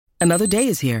Another day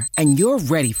is here, and you're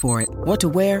ready for it. What to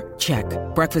wear? Check.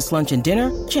 Breakfast, lunch, and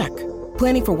dinner? Check.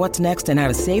 Planning for what's next and how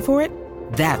to save for it?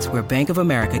 That's where Bank of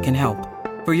America can help.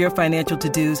 For your financial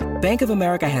to-dos, Bank of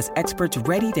America has experts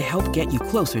ready to help get you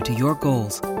closer to your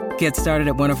goals. Get started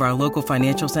at one of our local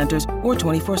financial centers or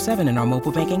 24/7 in our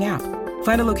mobile banking app.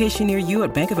 Find a location near you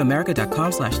at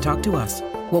bankofamerica.com/talktous.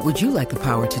 What would you like the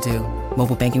power to do?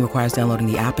 Mobile banking requires downloading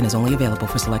the app and is only available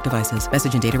for select devices.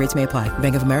 Message and data rates may apply.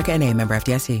 Bank of America N.A., member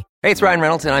FDIC. Hey, it's Ryan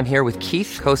Reynolds, and I'm here with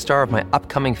Keith, co-star of my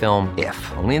upcoming film, If,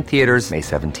 only in theaters May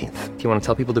 17th. Do you want to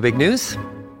tell people the big news?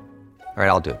 All right,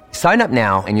 I'll do it. Sign up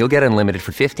now and you'll get unlimited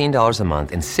for $15 a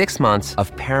month and 6 months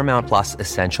of Paramount Plus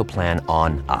Essential Plan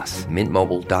on us.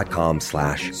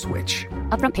 MintMobile.com/switch.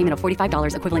 Upfront payment of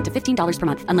 $45 equivalent to $15 per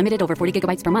month. Unlimited over 40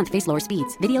 gigabytes per month. Face lower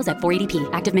speeds. Videos at 480p.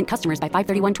 Active Mint customers by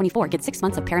 531.24 get 6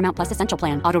 months of Paramount Plus Essential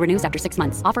Plan. Auto renews after 6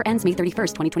 months. Offer ends May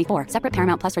 31st, 2024. Separate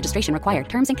Paramount Plus registration required.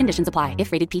 Terms and conditions apply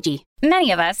if rated PG.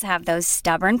 Many of us have those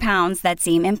stubborn pounds that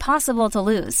seem impossible to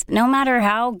lose, no matter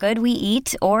how good we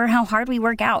eat or how hard we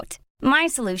work out. My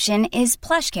solution is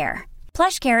PlushCare.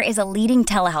 PlushCare is a leading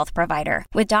telehealth provider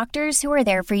with doctors who are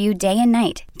there for you day and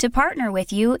night to partner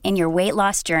with you in your weight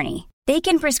loss journey. They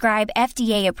can prescribe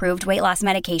FDA-approved weight loss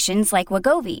medications like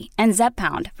Wegovy and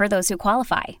Zepbound for those who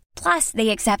qualify. Plus, they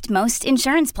accept most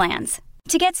insurance plans.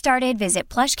 To get started, visit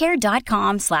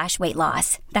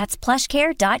plushcare.com/weightloss. That's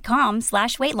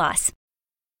plushcare.com/weightloss.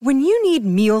 When you need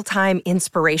mealtime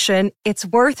inspiration, it's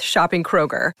worth shopping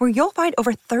Kroger, where you'll find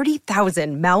over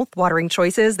 30,000 mouth-watering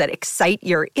choices that excite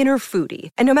your inner foodie.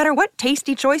 And no matter what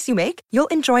tasty choice you make, you'll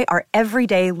enjoy our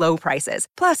everyday low prices,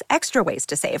 plus extra ways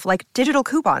to save, like digital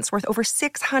coupons worth over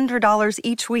 $600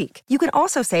 each week. You can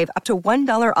also save up to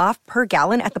 $1 off per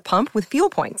gallon at the pump with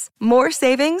fuel points. More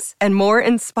savings and more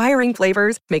inspiring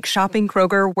flavors make shopping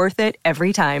Kroger worth it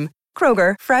every time.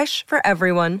 Kroger, fresh for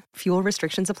everyone. Fuel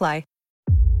restrictions apply.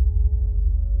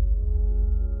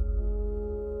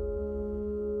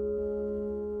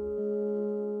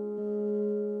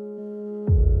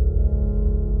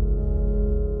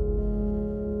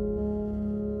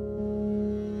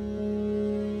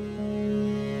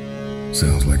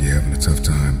 Sounds like you're having a tough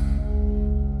time.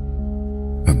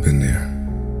 I've been there,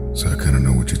 so I kind of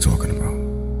know what you're talking about.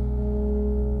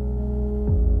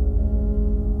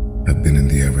 I've been in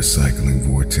the ever-cycling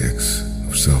vortex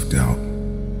of self-doubt,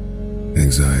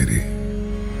 anxiety,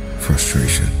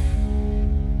 frustration.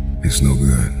 It's no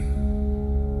good.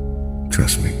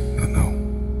 Trust me, I know.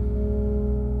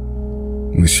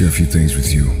 I'm going to share a few things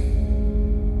with you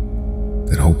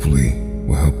that hopefully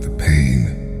will help the pain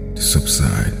to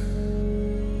subside.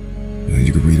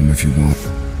 You can read them if you want.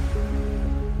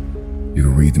 You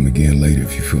can read them again later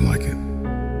if you feel like it.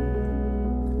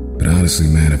 But honestly,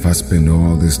 man, if I spend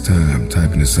all this time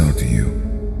typing this out to you,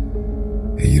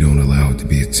 and you don't allow it to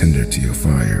be a tinder to your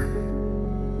fire,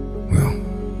 well,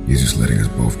 you're just letting us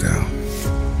both down.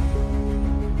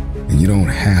 And you don't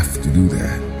have to do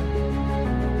that.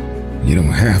 You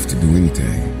don't have to do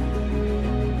anything.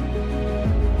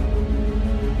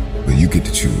 But you get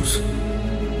to choose.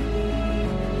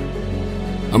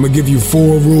 I'm gonna give you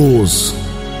 4 rules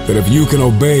that if you can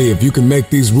obey, if you can make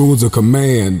these rules a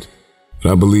command,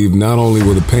 I believe not only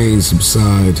will the pain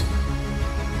subside,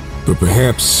 but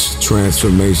perhaps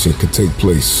transformation could take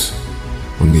place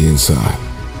on the inside.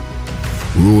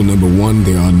 Rule number 1,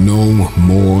 there are no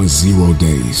more 0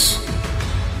 days.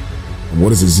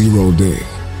 What is a 0 day?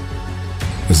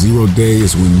 A 0 day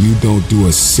is when you don't do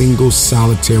a single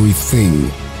solitary thing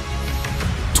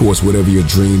towards whatever your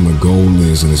dream or goal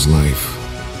is in this life.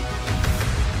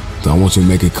 So I want you to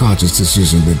make a conscious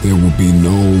decision that there will be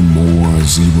no more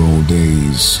 0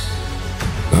 days.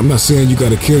 Now, I'm not saying you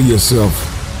gotta kill yourself,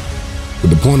 but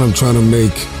the point I'm trying to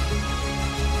make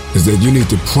is that you need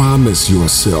to promise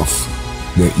yourself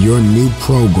that your new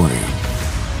program,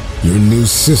 your new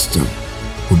system,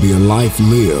 will be a life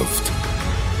lived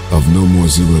of no more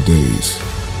 0 days.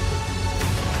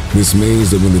 This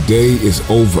means that when the day is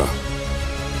over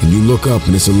and you look up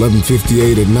and it's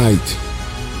 11:58 at night,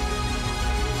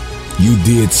 you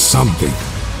did something.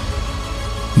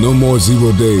 No more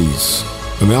 0 days.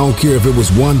 I mean, I don't care if it was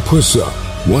 1 push-up,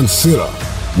 1 sit-up,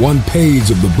 1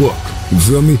 page of the book. You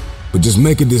feel me? But just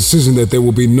make a decision that there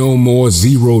will be no more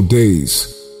 0 days.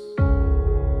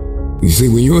 You see,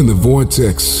 when you're in the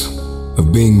vortex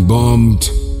of being bummed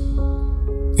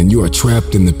and you are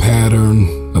trapped in the pattern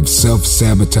of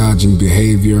self-sabotaging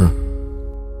behavior,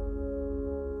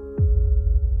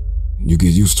 you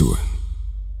get used to it.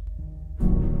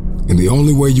 And the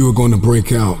only way you are going to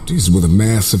break out is with a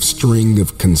massive string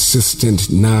of consistent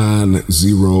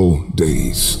non-0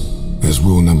 days. That's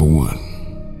rule number 1.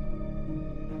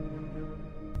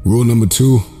 Rule number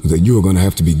 2 is that you are going to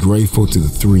have to be grateful to the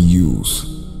 3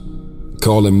 U's.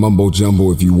 Call it mumbo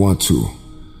jumbo if you want to.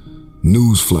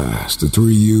 Newsflash, the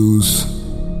 3 U's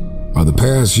are the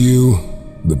past you,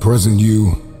 the present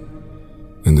you,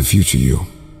 and the future you.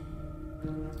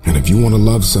 And if you want to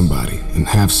love somebody and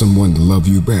have someone to love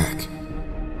you back,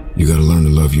 you got to learn to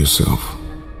love yourself.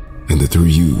 And the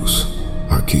 3 U's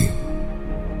are key.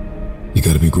 You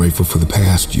got to be grateful for the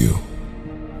past you,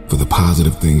 for the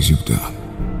positive things you've done,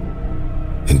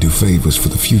 and do favors for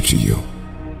the future you,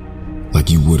 like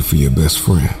you would for your best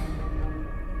friend.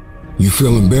 You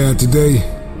feeling bad today?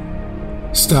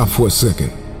 Stop for a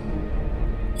second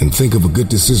and think of a good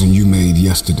decision you made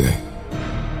yesterday.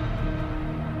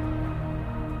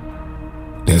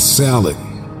 That salad,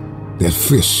 that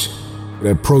fish,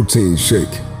 that protein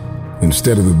shake,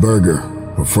 instead of the burger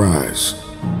or fries.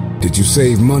 Did you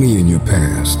save money in your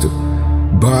past to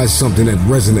buy something that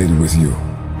resonated with you?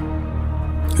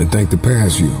 And thank the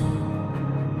past you.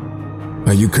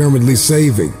 Are you currently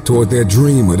saving toward that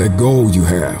dream or that goal you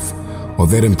have, or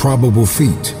that improbable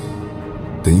feat?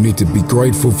 Then you need to be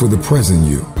grateful for the present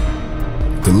you.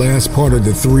 The last part of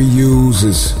the 3 U's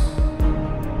is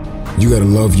you gotta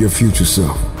love your future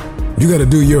self. You gotta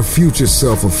do your future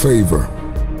self a favor.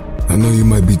 I know you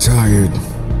might be tired.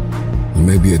 You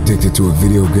may be addicted to a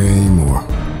video game or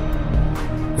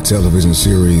a television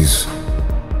series.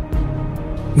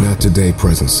 Not today,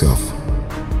 present self.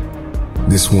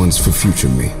 This one's for future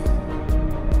me.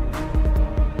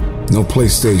 No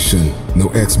PlayStation, no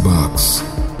Xbox,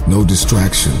 no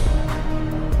distraction.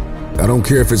 I don't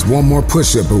care if it's one more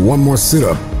push-up or one more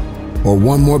sit-up or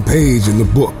one more page in the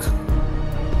book.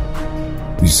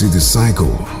 You see the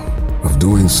cycle of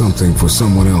doing something for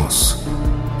someone else,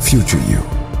 future you,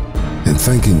 and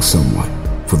thanking someone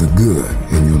for the good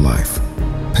in your life,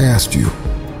 past you,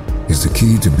 is the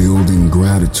key to building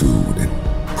gratitude and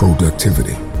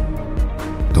productivity.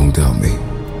 Don't doubt me.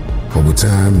 Over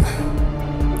time,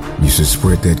 you should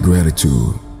spread that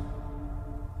gratitude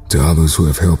to others who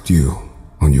have helped you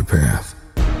on your path.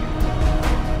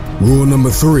 Rule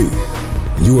number 3,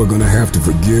 you are going to have to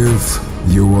forgive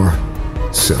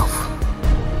yourself.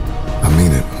 I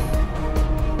mean it.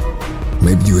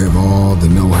 Maybe you have all the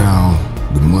know-how,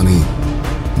 the money,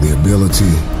 the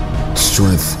ability,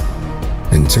 strength,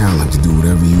 and talent to do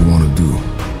whatever you want to do.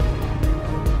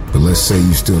 But let's say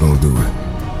you still don't do it.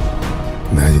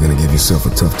 Now you're going to give yourself a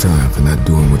tough time for not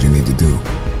doing what you need to do.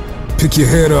 Pick your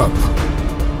head up.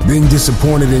 Being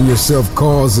disappointed in yourself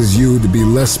causes you to be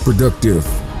less productive.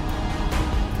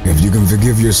 If you can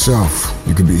forgive yourself,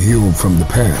 you can be healed from the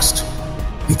past,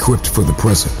 equipped for the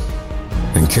present,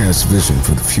 and cast vision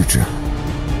for the future.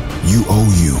 You owe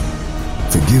you,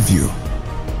 forgive you,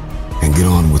 and get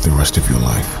on with the rest of your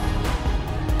life.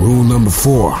 Rule number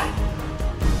 4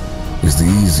 is the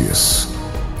easiest,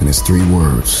 and it's 3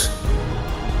 words: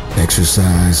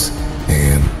 exercise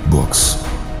and books.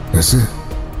 That's it.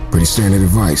 Pretty standard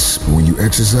advice, but when you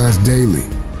exercise daily,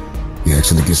 you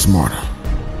actually get smarter.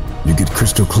 You get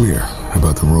crystal clear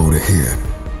about the road ahead.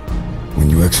 When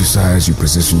you exercise, you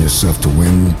position yourself to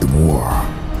win the war.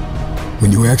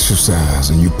 When you exercise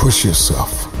and you push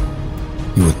yourself,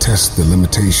 you will test the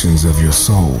limitations of your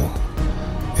soul,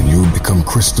 and you will become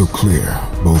crystal clear,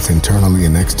 both internally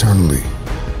and externally,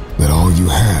 that all you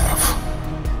have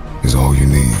is all you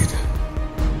need.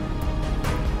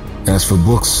 As for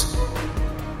books,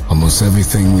 almost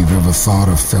everything we've ever thought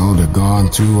or felt or gone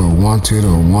through or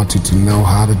wanted to know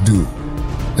how to do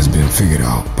has been figured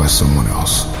out by someone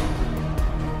else.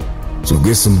 So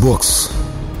get some books.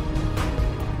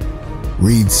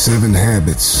 Read 7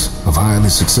 Habits of Highly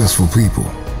Successful People.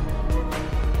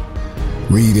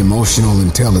 Read Emotional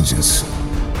Intelligence.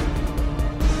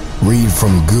 Read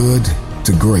From Good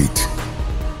to Great.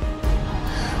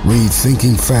 Read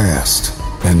Thinking Fast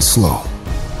and Slow.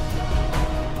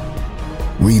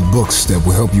 Read books that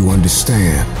will help you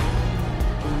understand.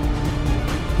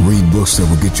 Read books that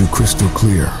will get you crystal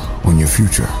clear on your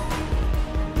future.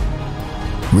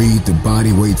 Read the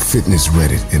Bodyweight Fitness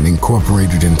Reddit and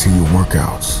incorporate it into your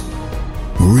workouts.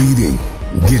 Reading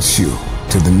gets you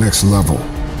to the next level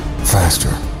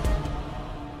faster.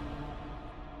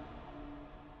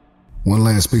 One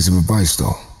last piece of advice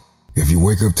though. If you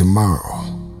wake up tomorrow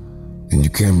and you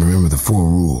can't remember the 4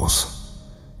 rules,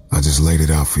 I just laid it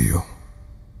out for you.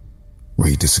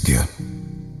 Read this again.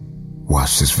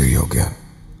 Watch this video again.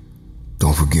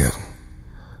 Don't forget,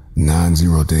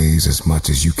 90 days as much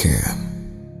as you can.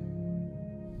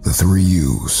 The 3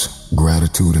 U's: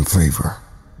 gratitude and favor,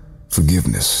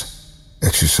 forgiveness,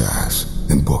 exercise,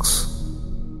 and books.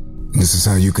 This is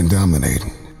how you can dominate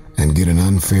and get an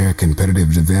unfair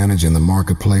competitive advantage in the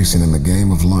marketplace and in the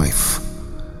game of life.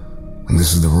 And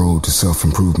this is the road to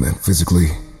self-improvement, physically,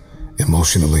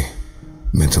 emotionally,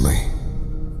 mentally.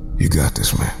 You got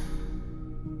this, man.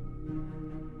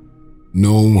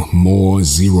 No more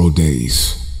 0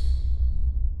 days.